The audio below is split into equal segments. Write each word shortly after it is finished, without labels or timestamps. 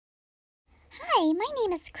Hi, my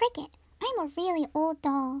name is Cricket. I'm a really old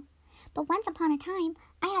doll. But once upon a time,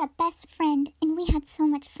 I had a best friend and we had so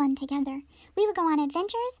much fun together. We would go on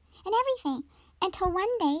adventures and everything, until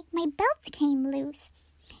one day my belts came loose.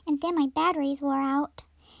 And then my batteries wore out.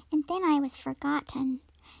 And then I was forgotten.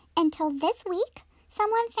 Until this week,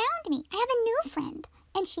 someone found me. I have a new friend.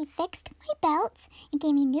 And she fixed my belts and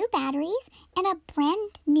gave me new batteries and a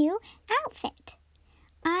brand new outfit.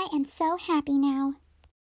 I am so happy now.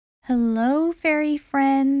 Hello, fairy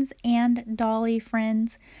friends and dolly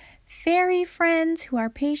friends. Fairy friends who are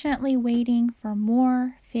patiently waiting for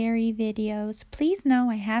more fairy videos. Please know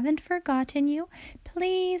I haven't forgotten you.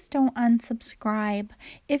 Please don't unsubscribe.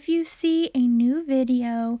 If you see a new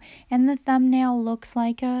video and the thumbnail looks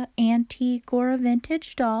like an antique or a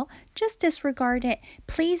vintage doll, just disregard it.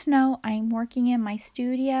 Please know I'm working in my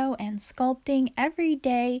studio and sculpting every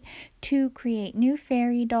day to create new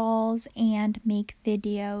fairy dolls and make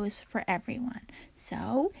videos for everyone.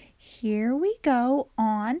 So here we go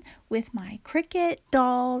on with my Cricket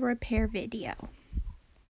doll repair video.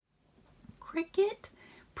 Cricket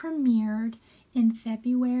premiered in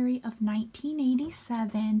February of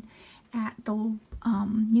 1987 at the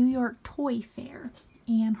New York Toy Fair,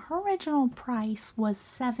 and her original price was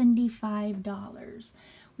 $75,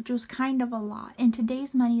 which was kind of a lot. In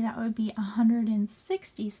today's money, that would be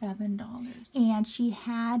 $167.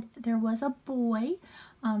 And there was a boy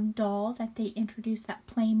doll that they introduced, that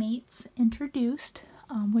Playmates introduced,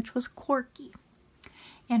 which was Corky.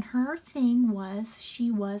 And her thing was, she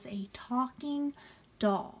was a talking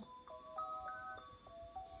doll.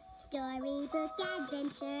 Storybook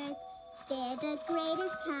adventures, they're the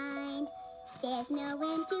greatest kind. There's no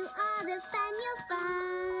end to all the fun you'll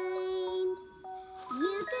find.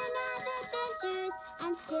 You can have adventures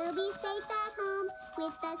and still be safe at home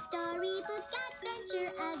with a storybook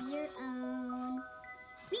adventure of your own.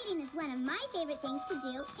 Reading is one of my favorite things to do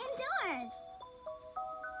indoors.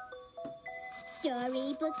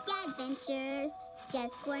 Storybook adventures,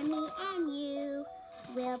 just for me and you.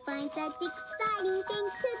 We'll find such exciting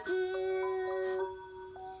things to do.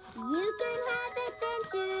 You can have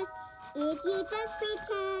adventures if you just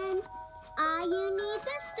pretend. All you need is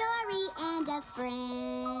a story and a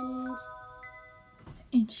friend.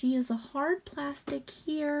 And she is a hard plastic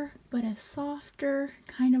here, but a softer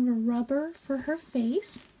kind of a rubber for her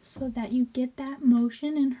face, so that you get that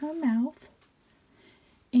motion in her mouth.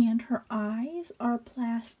 And her eyes are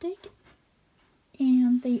plastic,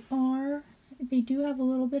 and they do have a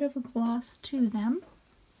little bit of a gloss to them.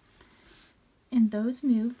 And those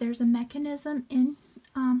move. There's a mechanism in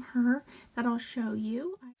her that I'll show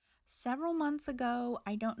you. Several months ago,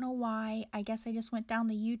 I don't know why, I guess I just went down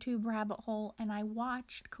the YouTube rabbit hole and I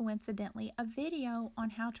watched, coincidentally, a video on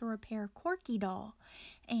how to repair Corky doll.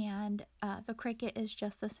 And the Cricket is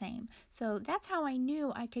just the same. So that's how I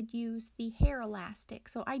knew I could use the hair elastic.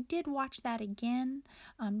 So I did watch that again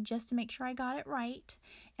just to make sure I got it right.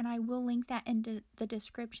 And I will link that in the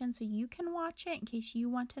description so you can watch it in case you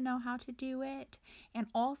want to know how to do it. And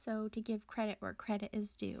also to give credit where credit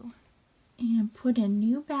is due. And put in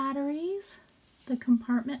new batteries. The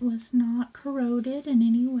compartment was not corroded in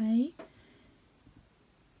any way,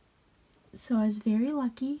 so I was very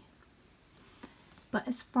lucky. But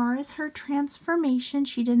as far as her transformation,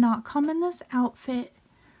 she did not come in this outfit.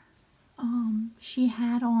 She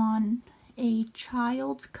had on a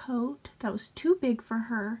child's coat that was too big for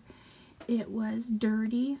her. It was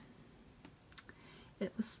dirty.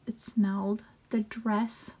 It smelled. The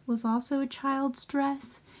dress was also a child's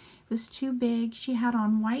dress. Was too big. She had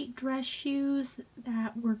on white dress shoes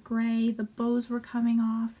that were gray. The bows were coming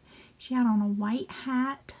off. She had on a white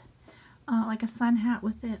hat, like a sun hat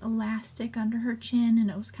with the elastic under her chin, and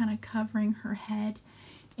it was kind of covering her head.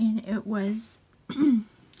 And it was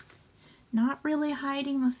not really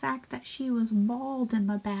hiding the fact that she was bald in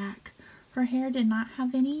the back. Her hair did not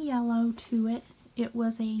have any yellow to it. It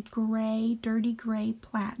was a gray, dirty gray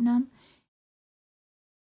platinum.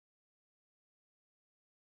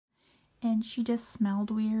 And she just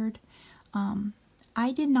smelled weird.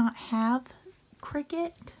 I did not have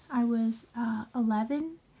Cricket. I was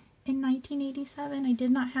 11 in 1987. I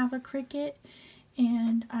did not have a Cricket,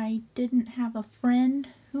 and I didn't have a friend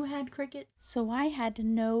who had Cricket, so I had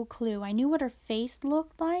no clue. I knew what her face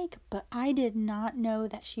looked like, but I did not know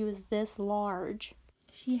that she was this large.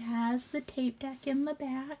 She has the tape deck in the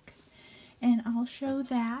back, and I'll show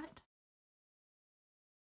that.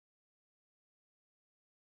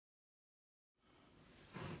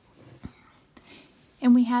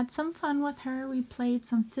 And we had some fun with her. We played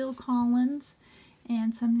some Phil Collins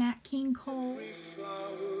and some Nat King Cole.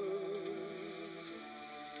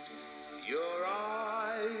 Your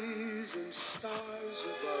eyes moons and stars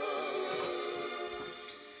above.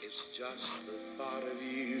 It's just the thought of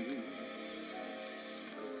you,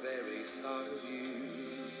 the very thought of you,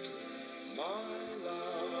 my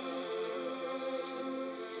love.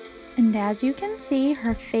 And as you can see,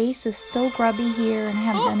 her face is still grubby here, and I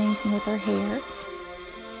haven't done anything with her hair.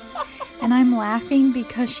 And I'm laughing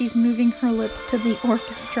because she's moving her lips to the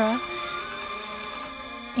orchestra.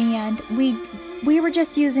 And we were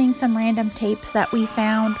just using some random tapes that we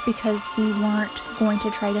found because we weren't going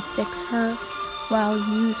to try to fix her while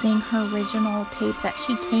using her original tape that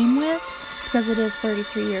she came with, because it is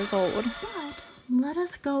 33 years old. But let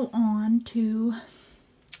us go on to,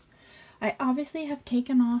 I obviously have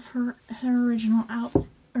taken off her original outfit,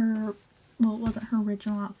 well, it wasn't her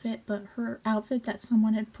original outfit, but her outfit that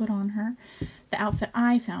someone had put on her, the outfit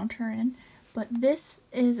I found her in. But this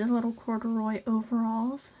is a little corduroy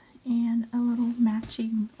overalls and a little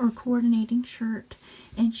matching or coordinating shirt,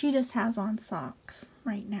 and she just has on socks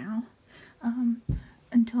right now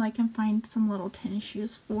until I can find some little tennis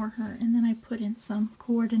shoes for her, and then I put in some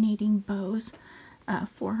coordinating bows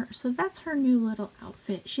for her. So that's her new little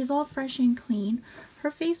outfit. She's all fresh and clean.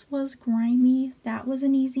 Her face was grimy. That was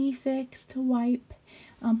an easy fix to wipe.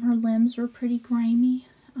 Her limbs were pretty grimy.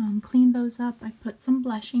 Cleaned those up. I put some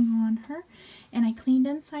blushing on her, and I cleaned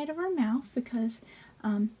inside of her mouth because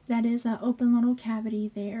that is an open little cavity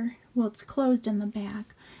there. Well, it's closed in the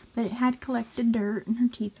back, but it had collected dirt and her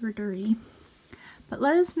teeth were dirty. But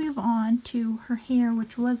let us move on to her hair,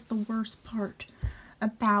 which was the worst part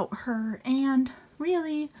about her. And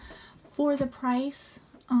really, for the price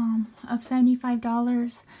of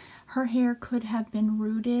 $75, her hair could have been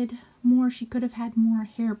rooted more. She could have had more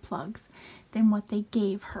hair plugs than what they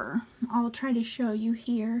gave her. I'll try to show you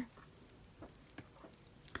here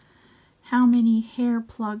how many hair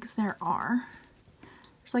plugs there are.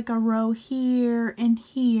 There's like a row here and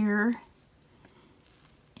here,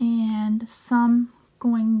 and some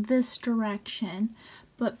going this direction.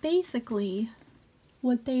 But basically,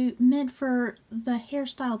 what they meant for the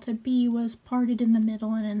hairstyle to be was parted in the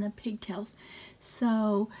middle and in the pigtails.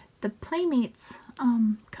 So the Playmates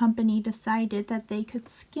company decided that they could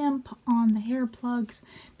skimp on the hair plugs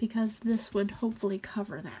because this would hopefully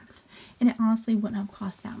cover that. And it honestly wouldn't have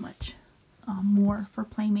cost that much more for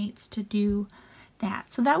Playmates to do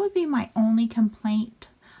that. So that would be my only complaint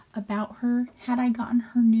about her. Had I gotten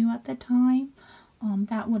her new at the time,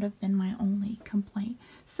 that would have been my only complaint.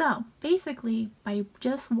 So basically, by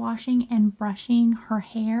just washing and brushing her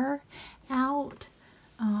hair out,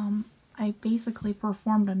 I basically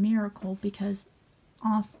performed a miracle, because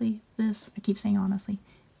honestly, I keep saying honestly,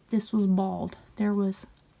 this was bald. There was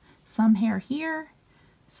some hair here,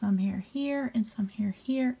 some hair here, and some hair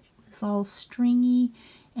here. It was all stringy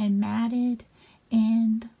and matted,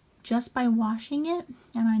 and just by washing it,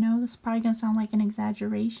 and I know this is probably going to sound like an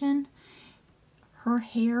exaggeration, her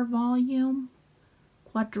hair volume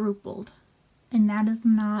quadrupled. And that is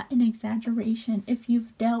not an exaggeration. If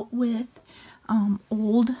you've dealt with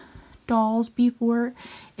old dolls before,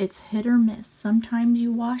 it's hit or miss. Sometimes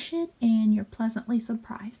you wash it and you're pleasantly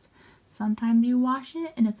surprised. Sometimes you wash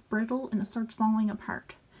it and it's brittle and it starts falling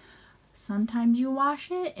apart. Sometimes you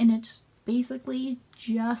wash it and it's basically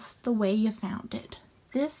just the way you found it.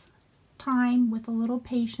 This time, with a little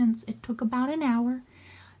patience, it took about an hour.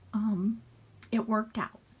 It worked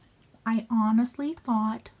out. I honestly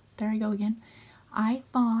thought, there I go again, I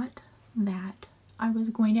thought that I was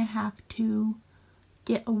going to have to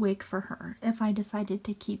get a wig for her if I decided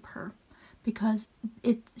to keep her, because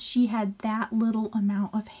she had that little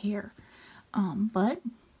amount of hair. But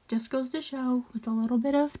just goes to show, with a little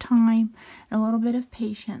bit of time and a little bit of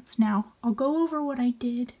patience. Now, I'll go over what I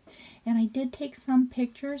did, and I did take some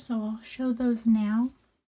pictures, so I'll show those now.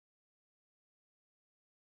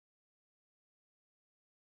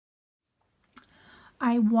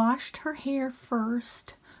 I washed her hair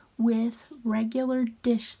first with regular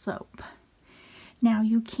dish soap. Now,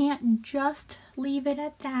 you can't just leave it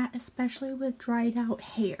at that, especially with dried out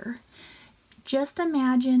hair. Just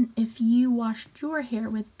imagine if you washed your hair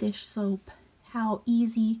with dish soap, how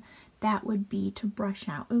easy that would be to brush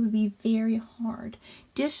out. It would be very hard.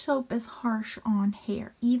 Dish soap is harsh on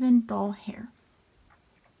hair, even doll hair.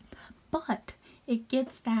 But it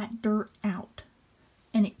gets that dirt out.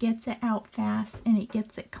 And it gets it out fast, and it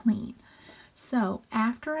gets it clean. So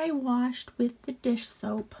after I washed with the dish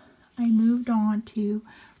soap, I moved on to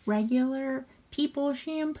regular People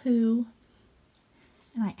shampoo,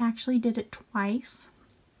 and I actually did it twice.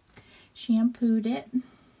 Shampooed it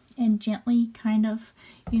and gently kind of,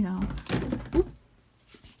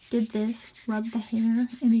 did this, rubbed the hair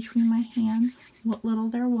in between my hands, what little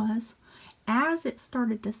there was, as it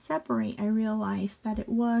started to separate, I realized that it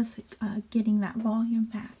was getting that volume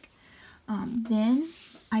back. Then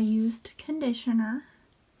I used conditioner,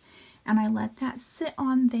 and I let that sit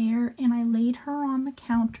on there, and I laid her on the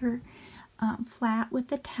counter flat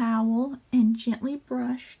with a towel and gently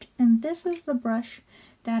brushed. And this is the brush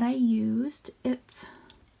that I used. It's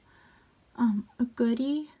a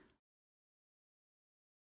goodie.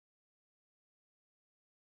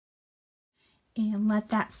 And let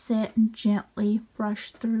that sit and gently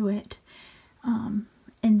brush through it. And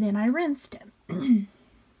then I rinsed it.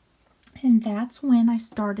 And that's when I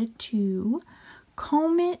started to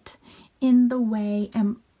comb it in the way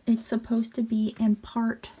it's supposed to be and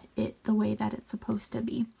part it the way that it's supposed to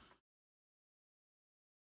be.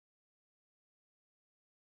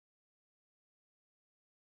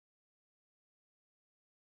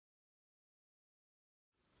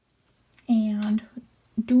 And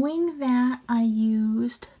doing that, I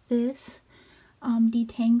used this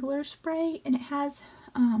detangler spray, and it has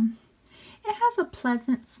a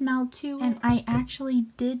pleasant smell to it. And I actually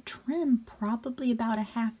did trim probably about a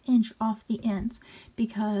 ½ inch off the ends,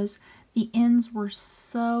 because the ends were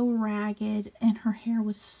so ragged and her hair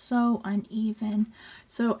was so uneven.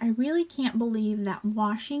 So I really can't believe that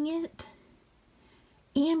washing it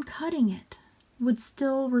and cutting it would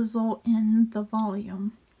still result in the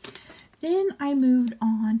volume. Then I moved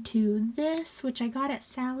on to this, which I got at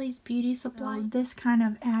Sally's Beauty Supply. So this kind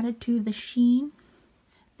of added to the sheen.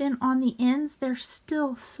 Then on the ends, they're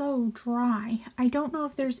still so dry. I don't know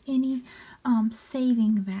if there's any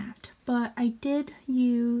saving that, but I did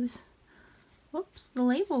use, whoops, the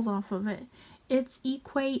label's off of it. It's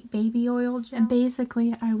Equate Baby Oil Gel. And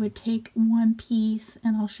basically, I would take one piece,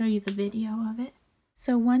 and I'll show you the video of it.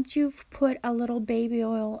 So once you've put a little baby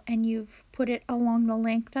oil and you've put it along the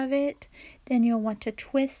length of it, then you'll want to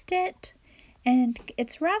twist it. And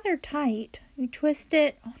it's rather tight. You twist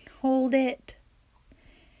it, hold it,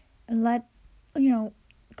 and let,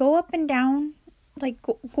 go up and down, like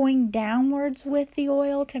going downwards with the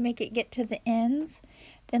oil to make it get to the ends.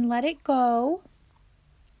 Then let it go.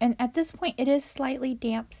 And at this point, it is slightly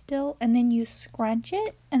damp still. And then you scrunch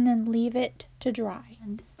it and then leave it to dry.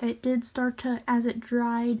 And it did start to, as it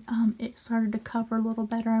dried, it started to cover a little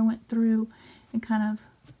better. I went through and kind of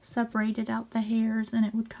separated out the hairs, and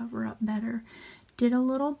it would cover up better. Did a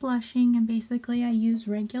little blushing, and basically I used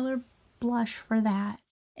regular blush for that.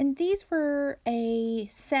 And these were a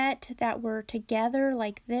set that were together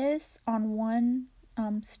like this on one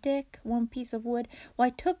stick, one piece of wood. Well, I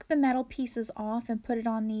took the metal pieces off and put it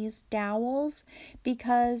on these dowels,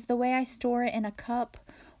 because the way I store it in a cup,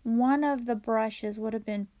 one of the brushes would have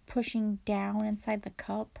been pushing down inside the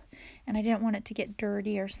cup, and I didn't want it to get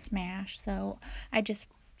dirty or smash, so I just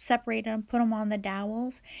separated them, put them on the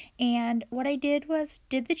dowels. And what I did was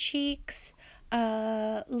did the cheeks,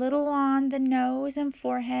 a little on the nose and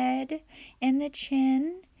forehead and the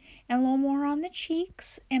chin, and a little more on the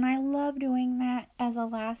cheeks. And I love doing that as a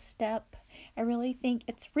last step. I really think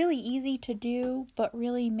it's really easy to do, but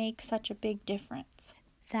really makes such a big difference.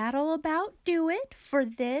 That'll about do it for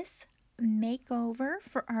this makeover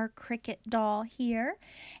for our Cricut doll here.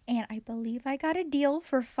 And I believe I got a deal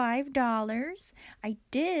for $5. I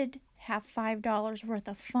did have $5 worth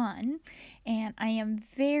of fun, and I am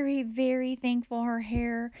very, very thankful. Her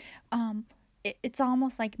hair, it's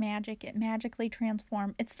almost like magic. It magically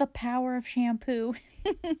transformed. It's the power of shampoo.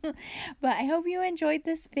 But I hope you enjoyed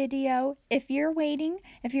this video. If you're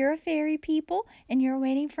a fairy people and you're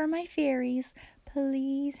waiting for my fairies,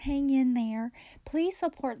 please hang in there. Please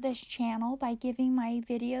support this channel by giving my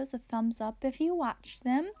videos a thumbs up if you watch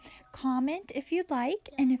them. Comment if you'd like,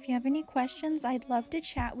 and if you have any questions, I'd love to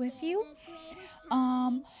chat with you.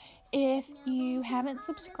 If you haven't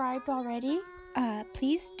subscribed already,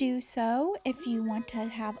 please do so. If you want to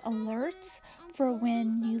have alerts for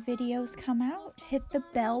when new videos come out, hit the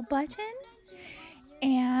bell button.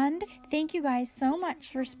 And thank you guys so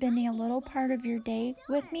much for spending a little part of your day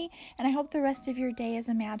with me, and I hope the rest of your day is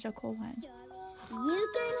a magical one. You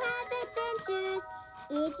can have adventures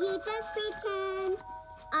if you just pretend.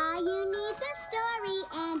 All you need's a story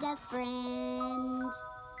and a friend.